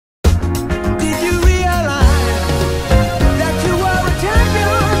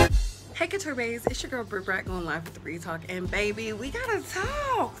Turbays, it's your girl Britt Brat going live with the Retalk, and baby, we gotta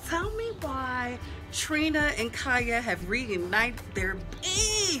talk. Tell me why Trina and Khia have reignited their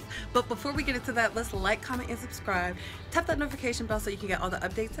beef. But before we get into that, let's like, comment, and subscribe. Tap that notification bell so you can get all the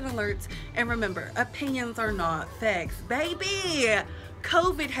updates and alerts. And remember, opinions are not facts, baby.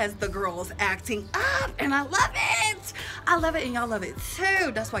 COVID has the girls acting up, and I love it. I love it, and y'all love it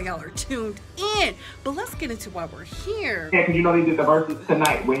too. That's why y'all are tuned in. But let's get into why we're here. Yeah, because you know they did the verses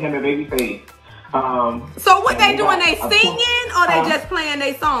tonight with him and Babyface. So what they doing? They singing or they just playing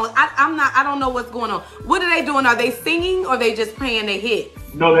their songs? I don't know what's going on. What are they doing? Are they singing or they just playing their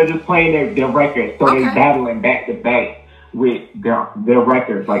hits? No, they're just playing their records. So they're battling back to back with their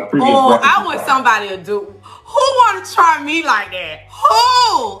records, like previous records. I want somebody to do. Who want to try me like that?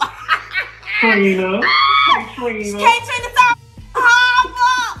 Who? Trina. Trina. Can't Trina talk?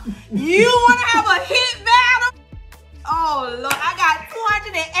 You want to have a hit battle? Oh Lord, I got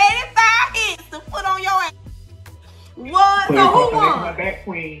 285 hits to put on your ass. What? So who won?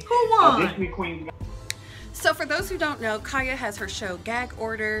 Who won? So for those who don't know, Khia has her show Gag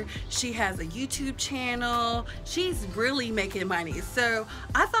Order. She has a YouTube channel. She's really making money. So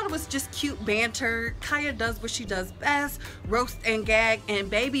I thought it was just cute banter. Khia does what she does best, roast and gag, and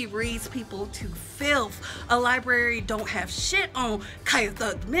baby reads people to filth. A library don't have shit on Khia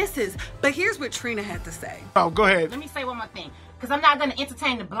Thug Misses. But here's what Trina had to say. Oh, go ahead. Let me say one more thing. Because I'm not going to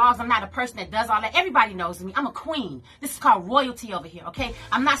entertain the blogs. I'm not a person that does all that. Everybody knows me. I'm a queen. This is called royalty over here, okay?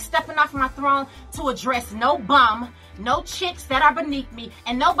 I'm not stepping off my throne to address no bum, no chicks that are beneath me,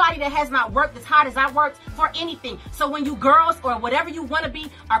 and nobody that has not worked as hard as I worked for anything. So when you girls or whatever you want to be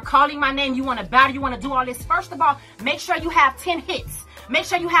are calling my name, you want to battle, you want to do all this, first of all, make sure you have 10 hits. Make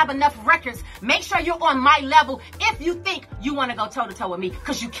sure you have enough records. Make sure you're on my level if you think you want to go toe-to-toe with me,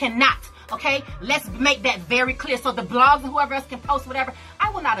 because you cannot. Okay, let's make that very clear. So the blogs and whoever else can post whatever, I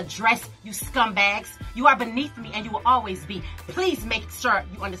will not address you scumbags. You are beneath me and you will always be. Please make sure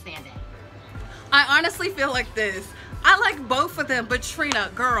you understand that. I honestly feel like this. I like both of them, but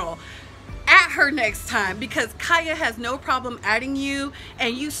Trina, girl, at her next time, because Khia has no problem adding you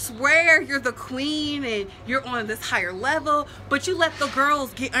and you swear you're the queen and you're on this higher level, but you let the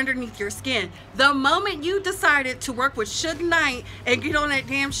girls get underneath your skin. The moment you decided to work with Suge Knight and get on that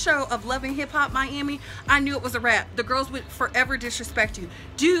damn show of Love and Hip Hop Miami, I knew it was a wrap. The girls would forever disrespect you.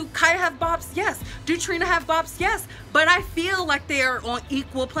 Do Khia have bops? Yes. Do Trina have bops? Yes. But I feel like they are on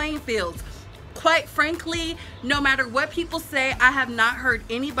equal playing fields. Quite frankly, no matter what people say, I have not heard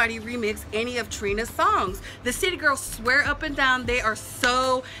anybody remix any of Trina's songs. The City Girls swear up and down they are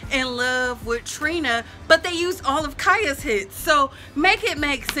so in love with Trina, but they use all of Khia's hits. So make it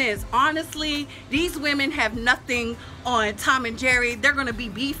make sense. Honestly, these women have nothing on Tom and Jerry. They're going to be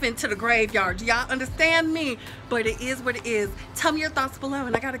beefing to the graveyard. Do y'all understand me? But it is what it is. Tell me your thoughts below,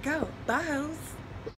 and I gotta go. Bye, hoes.